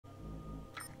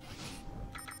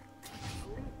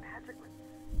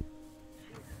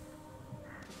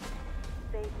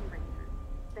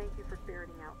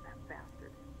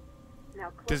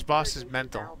This boss is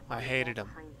mental. I hated him.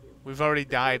 We've already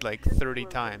died like 30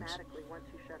 times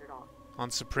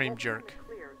on Supreme Jerk.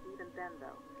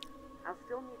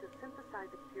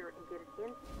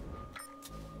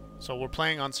 So we're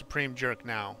playing on Supreme Jerk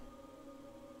now.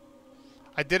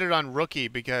 I did it on Rookie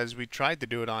because we tried to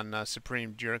do it on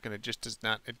Supreme Jerk and it just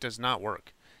does not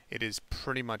work. It is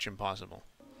pretty much impossible.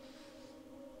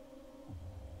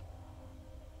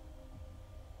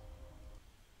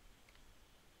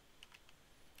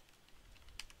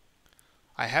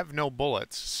 I have no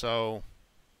bullets, so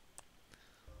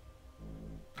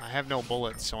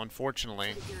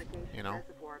unfortunately, you know.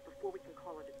 Before we can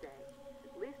call it a day.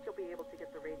 At least you'll be able to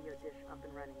get the radio dish up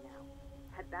and running now.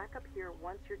 Head back up here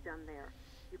once you're done there.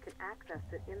 You can access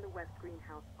it in the west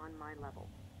greenhouse on my level.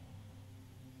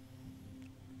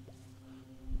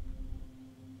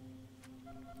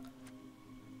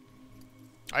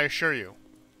 I assure you.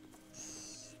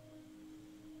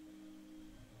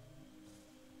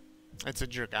 It's a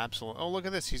jerk, absolutely. Oh, look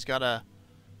at this. He's got a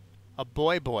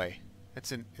boy.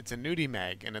 It's a nudie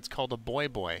mag, and it's called a boy.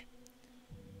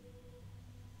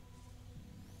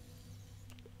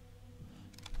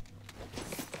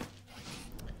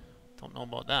 Don't know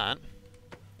about that,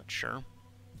 but sure.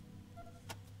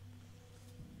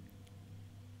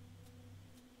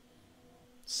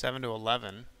 $7 to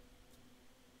 $11.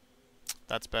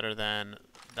 That's better than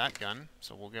that gun,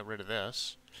 so we'll get rid of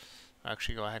this. I'll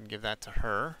actually go ahead and give that to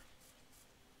her.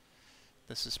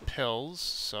 This is pills,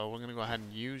 so we're going to go ahead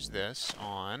and use this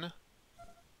on...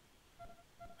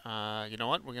 you know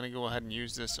what? We're going to go ahead and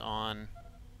use this on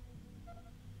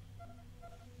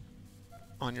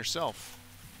yourself.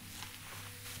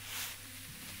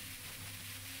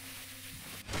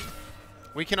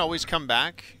 We can always come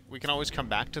back. We can always come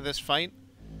back to this fight.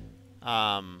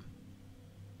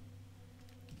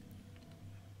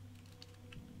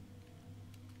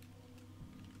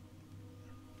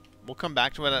 We'll come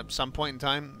back to it at some point in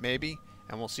time, maybe,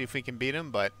 and we'll see if we can beat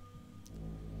him, but...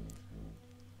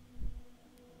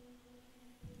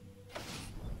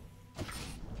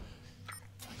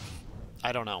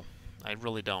 I don't know. I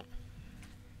really don't.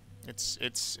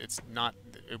 It's not...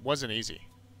 It wasn't easy.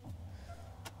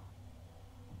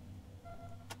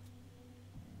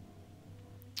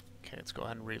 Okay, let's go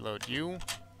ahead and reload you.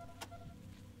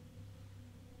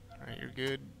 Alright, you're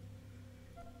good.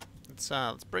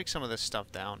 Let's break some of this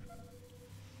stuff down.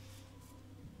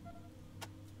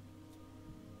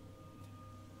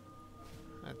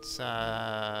 Let's, wait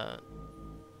a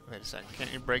second.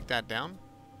 Can't you break that down?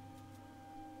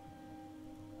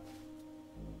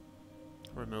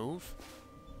 Remove.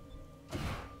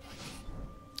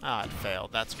 Ah, it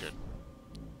failed. That's good.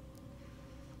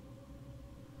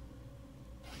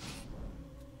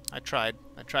 I tried.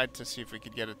 I tried to see if we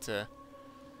could get it to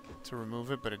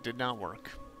remove it, but it did not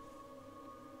work.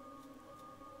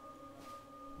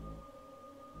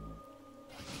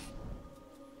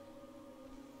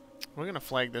 We're going to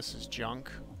flag this as junk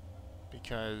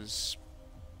because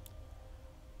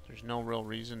there's no real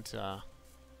reason to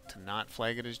not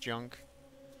flag it as junk.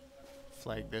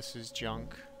 Flag this as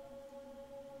junk.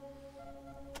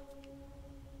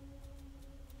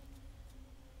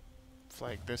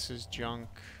 Flag this as junk.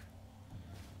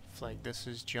 Flag this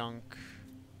as junk.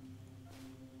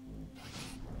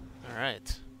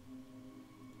 Alright.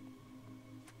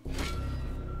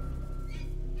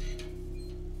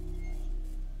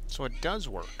 So it does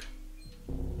work.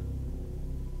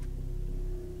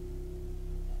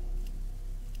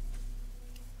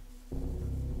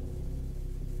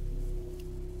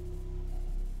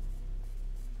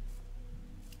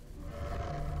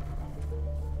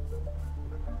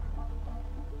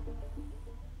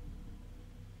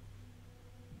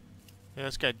 Yeah,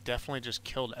 this guy definitely just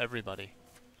killed everybody.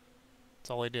 That's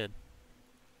all he did.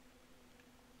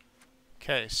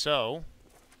 Okay, so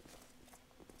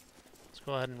let's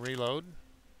go ahead and reload.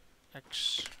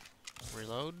 X,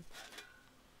 reload.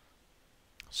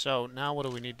 So now what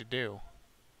do we need to do?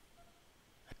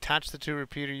 Attach the 2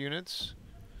 repeater units.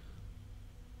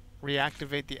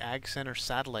 Reactivate the Ag Center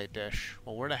satellite dish.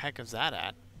 Well, where the heck is that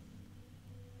at?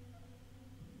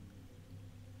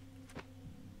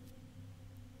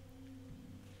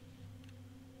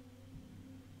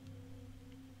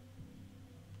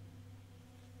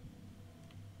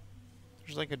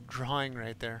 There's like a drawing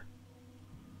right there.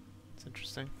 It's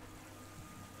interesting.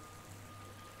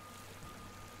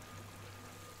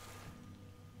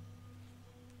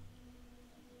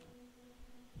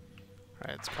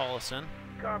 Alright, let's call us in.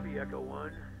 Copy, Echo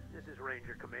 1. This is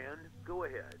Ranger Command. Go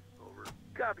ahead. Over.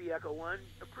 Copy, Echo 1.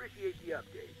 Appreciate the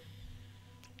update.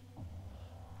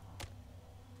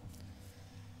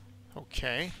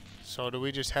 Okay. So do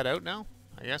we just head out now?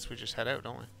 I guess we just head out,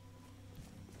 don't we?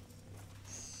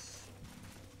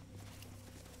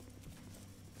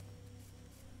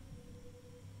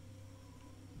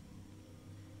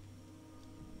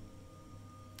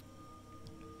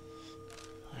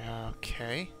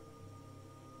 Okay.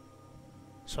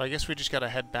 So I guess we just gotta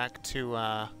head back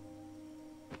to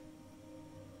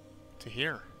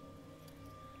here.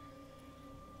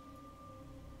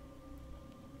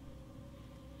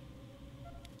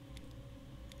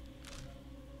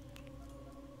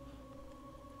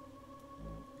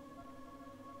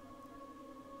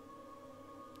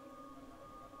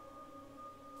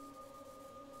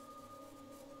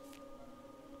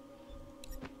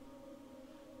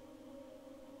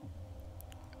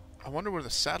 I wonder where the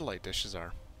satellite dishes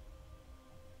are.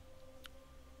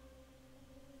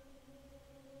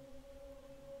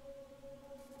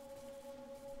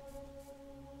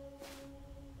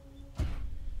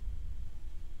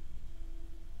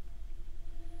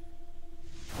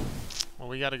 Well,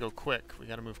 we gotta go quick. We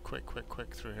gotta move quick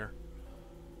through here.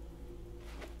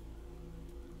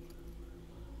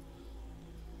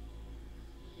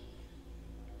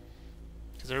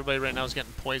 Because everybody right now is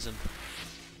getting poisoned.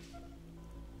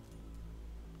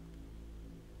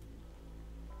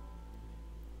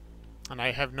 And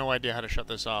I have no idea how to shut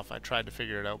this off. I tried to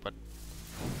figure it out, but...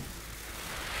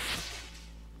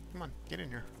 Come on, get in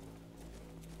here.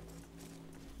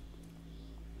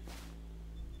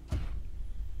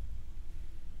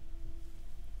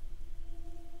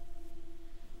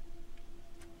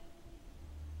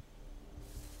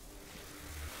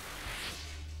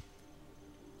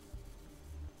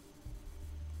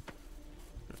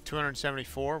 We have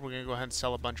 274. We're gonna go ahead and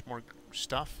sell a bunch more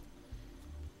stuff.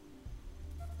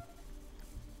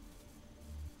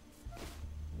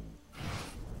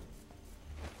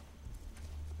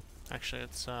 Actually,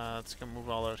 it's gonna move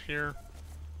all out here.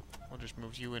 We'll just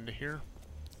move you into here.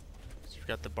 So you've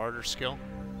got the barter skill.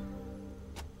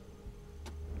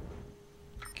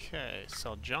 Okay,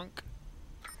 sell junk.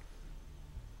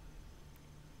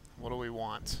 What do we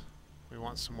want? We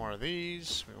want some more of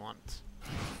these. We want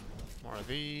more of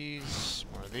these.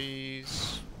 More of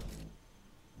these.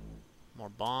 More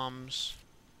bombs.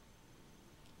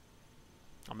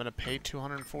 I'm gonna pay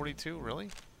 242, really?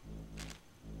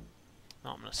 No,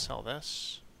 I'm going to sell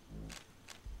this.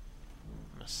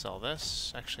 I'm going to sell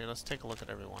this. Actually, let's take a look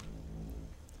at everyone.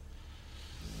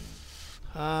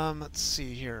 Let's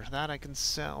see here. That I can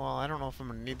sell. Well, I don't know if I'm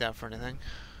going to need that for anything.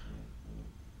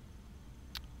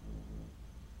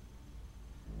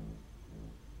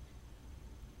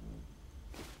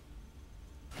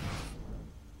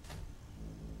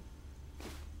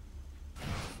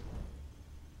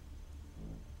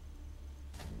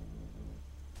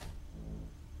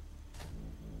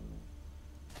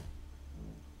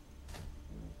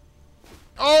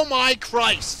 Oh my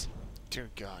Christ!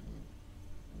 Dear God.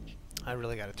 I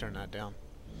really gotta turn that down.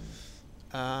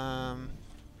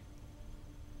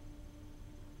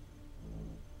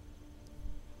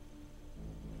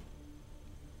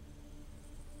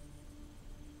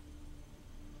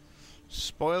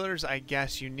 Spoilers, I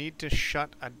guess you need to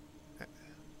shut an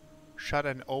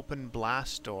open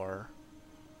blast door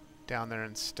down there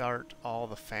and start all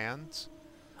the fans.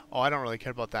 Oh, I don't really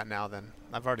care about that now then.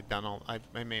 I've already done all... I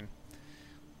mean...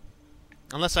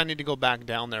 Unless I need to go back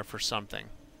down there for something.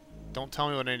 Don't tell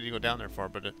me what I need to go down there for,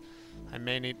 but I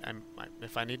may need...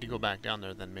 if I need to go back down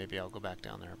there, then maybe I'll go back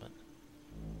down there, but...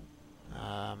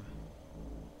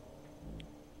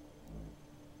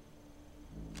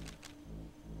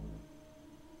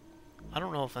 I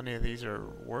don't know if any of these are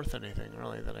worth anything,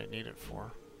 really, that I need it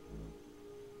for.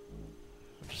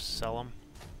 I'll just sell them.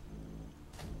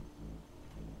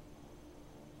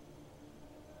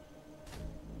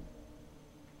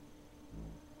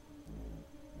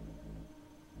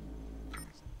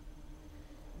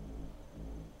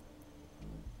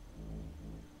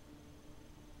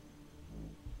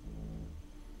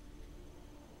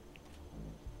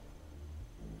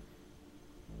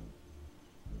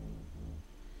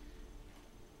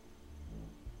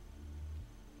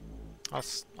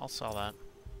 I'll sell that.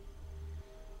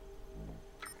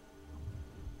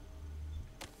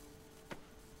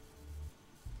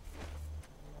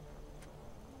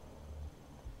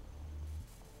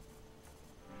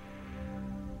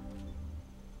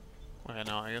 Okay,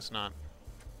 no, I guess not.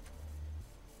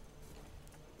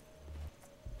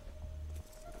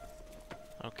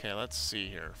 Okay, let's see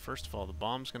here. First of all, the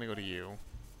bomb's gonna go to you.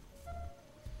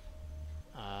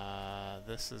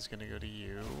 This is gonna go to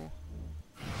you.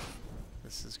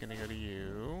 This is gonna go to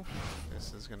you.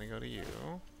 This is gonna go to you.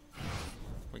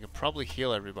 We could probably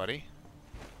heal everybody.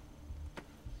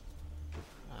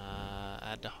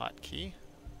 Add to hotkey.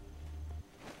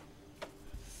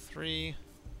 3.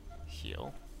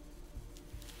 Heal.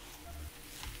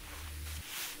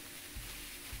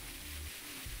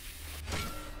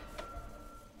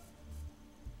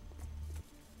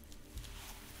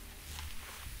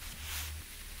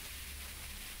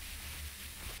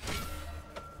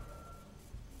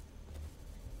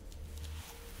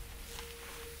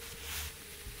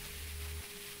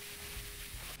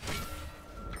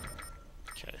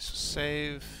 Okay, so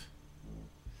save.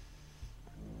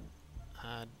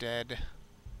 Dead.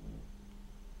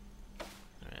 There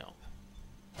we go.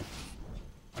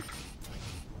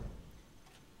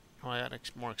 Oh, I got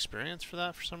more experience for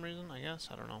that for some reason, I guess.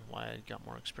 I don't know why I got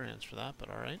more experience for that, but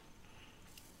alright.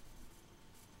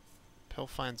 Pill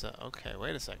finds a... Okay,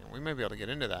 wait a second. We may be able to get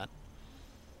into that.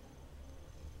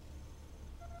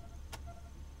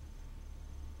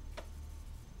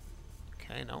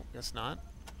 Okay, no, guess not.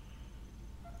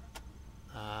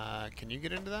 Can you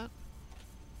get into that?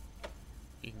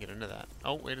 You can get into that.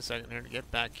 Oh, wait a second here.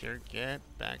 Get back here. Get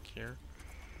back here.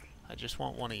 I just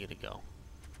want one of you to go.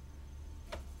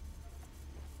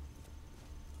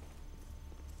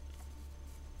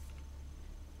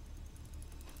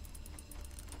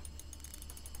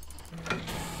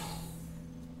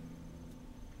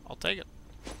 I'll take it.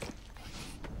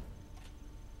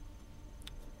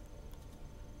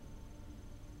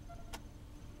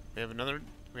 We have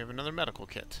another medical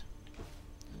kit.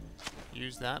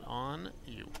 Use that on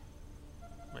you.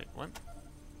 Wait, what?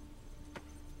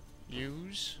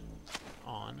 Use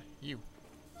on you.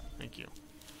 Thank you.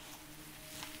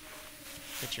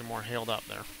 Get you more healed up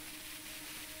there.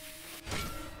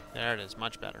 There it is,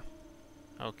 much better.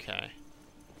 Okay.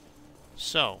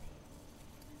 So.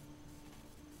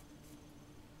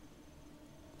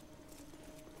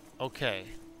 Okay.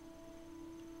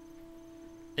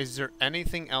 Is there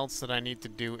anything else that I need to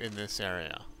do in this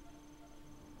area?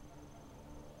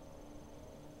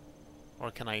 Or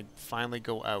can I finally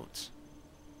go out?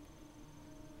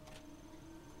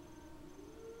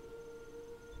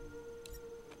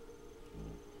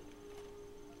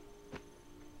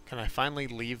 Can I finally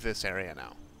leave this area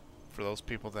now? For those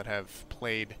people that have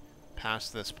played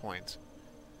past this point.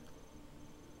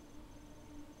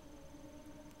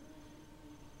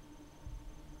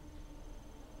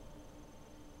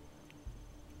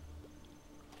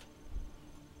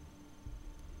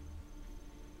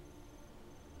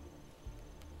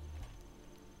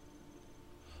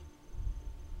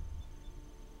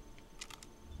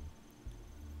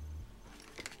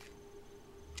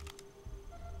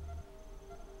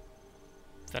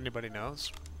 If anybody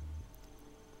knows.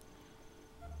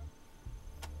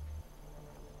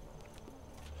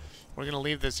 We're going to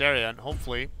leave this area, and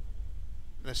hopefully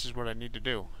this is what I need to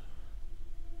do.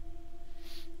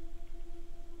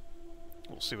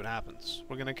 We'll see what happens.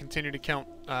 We're going to continue to count,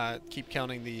 keep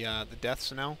counting the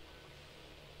deaths now.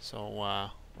 So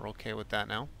we're okay with that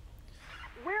now.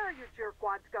 Where are you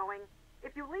jerkwads going?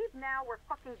 If you leave now, we're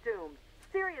fucking doomed.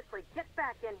 Seriously, get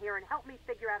back in here and help me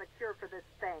figure out a cure for this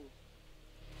thing.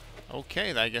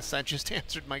 Okay, I guess that just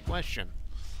answered my question.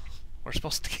 We're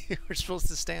supposed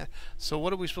to stand. So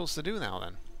what are we supposed to do now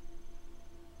then?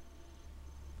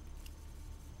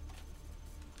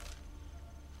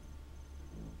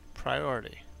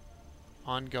 Priority.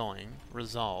 Ongoing.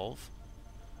 Resolve.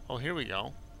 Oh, here we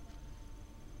go.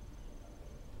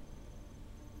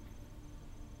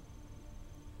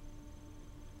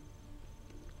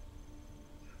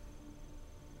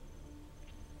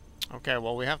 Okay,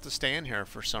 well, we have to stay in here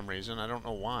for some reason. I don't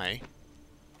know why.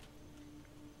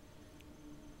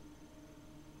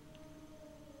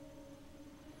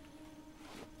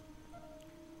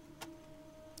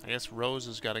 I guess Rose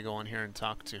has got to go in here and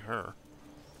talk to her.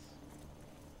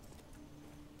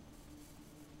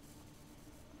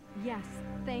 Yes,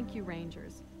 thank you,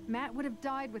 Rangers. Matt would have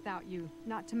died without you,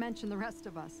 not to mention the rest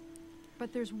of us.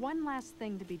 But there's one last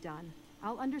thing to be done.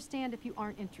 I'll understand if you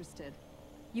aren't interested.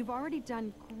 You've already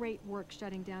done great work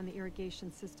shutting down the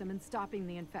irrigation system and stopping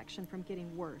the infection from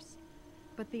getting worse.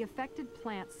 But the affected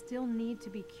plants still need to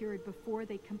be cured before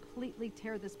they completely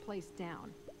tear this place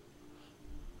down.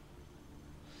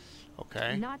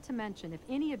 Okay. Not to mention, if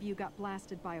any of you got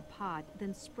blasted by a pod,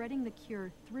 then spreading the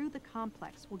cure through the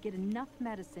complex will get enough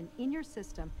medicine in your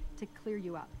system to clear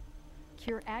you up.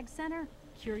 Cure Ag Center,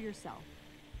 cure yourself.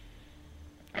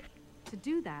 To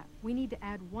do that, we need to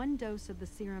add 1 dose of the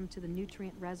serum to the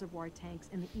nutrient reservoir tanks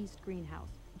in the east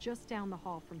greenhouse, just down the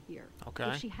hall from here. Okay.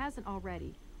 If she hasn't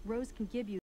already, Rose can give you